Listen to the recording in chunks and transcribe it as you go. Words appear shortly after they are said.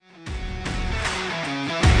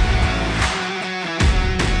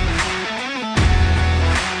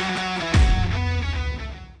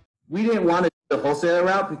didn't want to do the wholesaler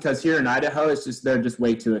route because here in Idaho, they're just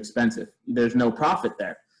way too expensive. There's no profit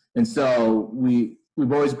there. And so we've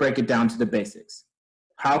always break it down to the basics.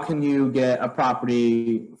 How can you get a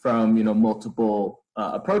property from, multiple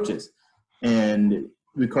approaches? And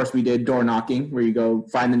of course we did door knocking, where you go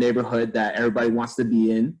find the neighborhood that everybody wants to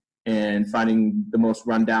be in and finding the most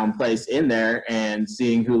rundown place in there and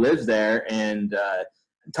seeing who lives there and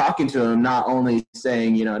talking to them, not only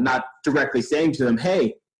saying, not directly saying to them,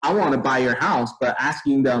 hey, I want to buy your house, but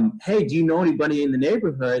asking them, hey, do you know anybody in the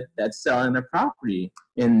neighborhood that's selling their property?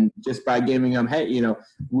 And just by giving them, hey,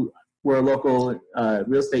 we're a local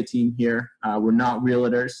real estate team here. We're not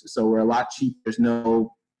realtors, so we're a lot cheaper. There's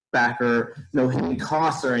no backer, no hidden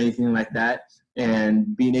costs or anything like that.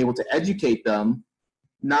 And being able to educate them,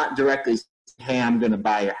 not directly, hey, I'm going to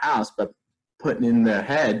buy your house, but putting in their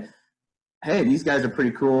head, hey, these guys are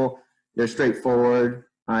pretty cool. They're straightforward.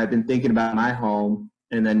 I've been thinking about my home.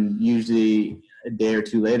 And then usually a day or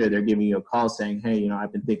two later, they're giving you a call saying, hey,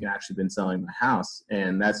 I've been thinking, actually been selling my house.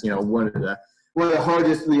 And that's, one of the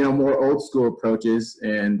hardest, more old school approaches.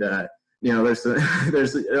 And, there's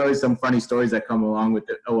always some funny stories that come along with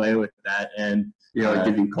away with that. And,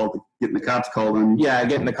 getting the cops called on you. Yeah,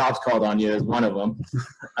 getting the cops called on you is one of them.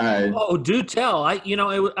 Do tell. I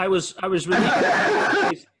was really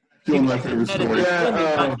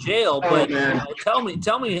not jail, but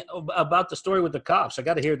tell me about the story with the cops. I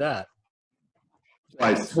got to hear that.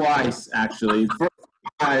 Twice actually.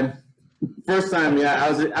 First time, yeah,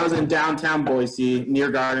 I was in downtown Boise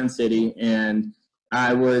near Garden City, and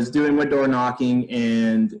I was doing my door knocking,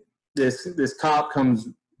 and this cop comes.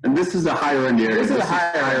 And this is a higher end area. This is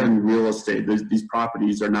higher end real estate. These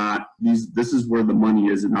properties are not these. This is where the money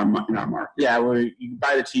is in our market. Yeah, where you can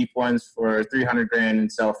buy the cheap ones for $300,000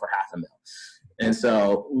 and sell for $500,000. And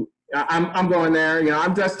so I'm going there.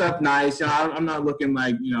 I'm dressed up nice. I'm not looking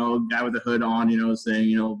like a guy with a hood on.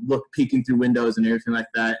 Saying peeking through windows and everything like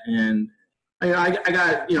that. And I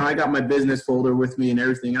got my business folder with me and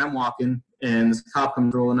everything. And I'm walking, and this cop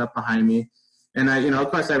comes rolling up behind me. And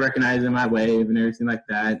of course I recognize him, I wave and everything like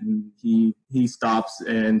that. And he stops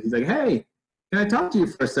and he's like, hey, can I talk to you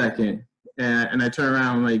for a second? And I turn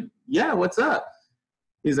around, I'm like, yeah, what's up?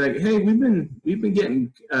 He's like, hey, we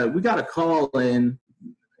got a call in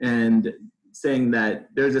and saying that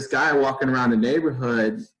there's this guy walking around the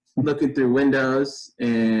neighborhood looking through windows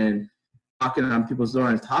and knocking on people's door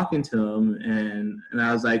and talking to them. And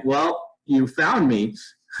I was like, well, you found me.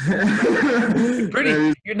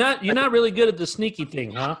 You're not really good at the sneaky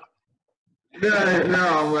thing, huh? No,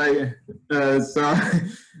 I'm like, so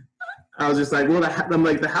I was just like, well, I'm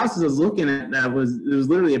like, the house I was looking at it was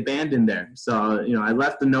literally abandoned there. So I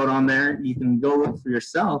left a note on there. You can go look for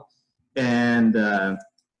yourself. And the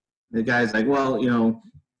guy's like, well,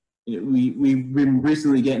 we've been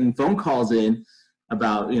recently getting phone calls in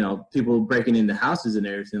about people breaking into houses and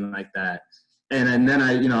everything like that. And then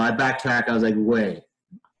I backtrack. I was like, wait.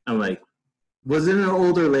 I'm like, was it an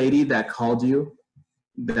older lady that called you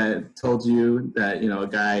that told you that, a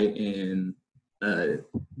guy in a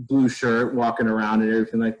blue shirt walking around and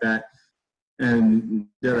everything like that? And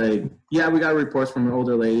they're like, yeah, we got reports from an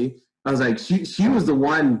older lady. I was like, she was the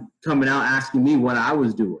one coming out asking me what I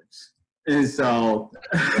was doing. And so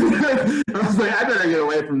I was like, I better get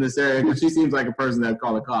away from this area because she seems like a person that would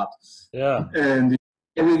call the cops. Yeah. And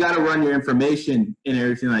we got to run your information and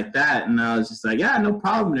everything like that. And I was just like, yeah, no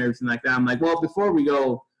problem and everything like that. I'm like, well, before we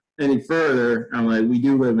go any further, I'm like, we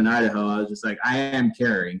do live in Idaho. I was just like, I am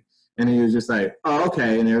carrying. And he was just like, oh,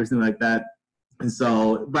 okay, and everything like that. And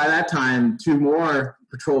so by that time, 2 more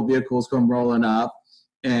patrol vehicles come rolling up,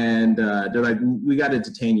 and they're like, we got to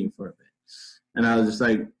detain you for a bit. And I was just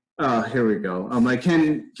like, oh, here we go. I'm like,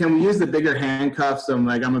 can we use the bigger handcuffs? I'm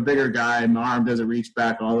like, I'm a bigger guy. My arm doesn't reach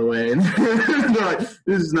back all the way. And they're like,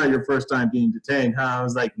 this is not your first time being detained, huh? I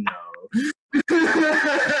was like, no.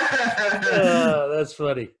 That's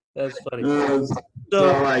funny. That's funny.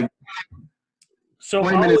 So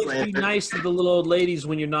minutes always later, be nice to the little old ladies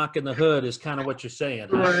when you're knocking the hood is kind of what you're saying.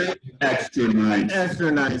 Huh? Right. Extra nice.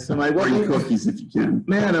 Extra nice. I'm like, bring cookies if you can.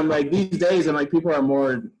 Man, I'm like, these days, I'm like, people are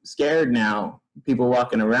more scared now, people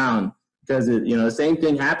walking around. Because, the same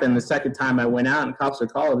thing happened the second time I went out and cops were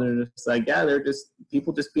called. They're just like, yeah, they're just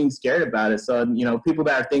people just being scared about it. So, people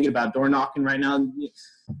that are thinking about door knocking right now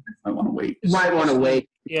might want to wait. Might want to wait.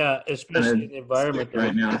 Yeah, especially in the environment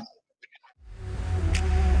right now.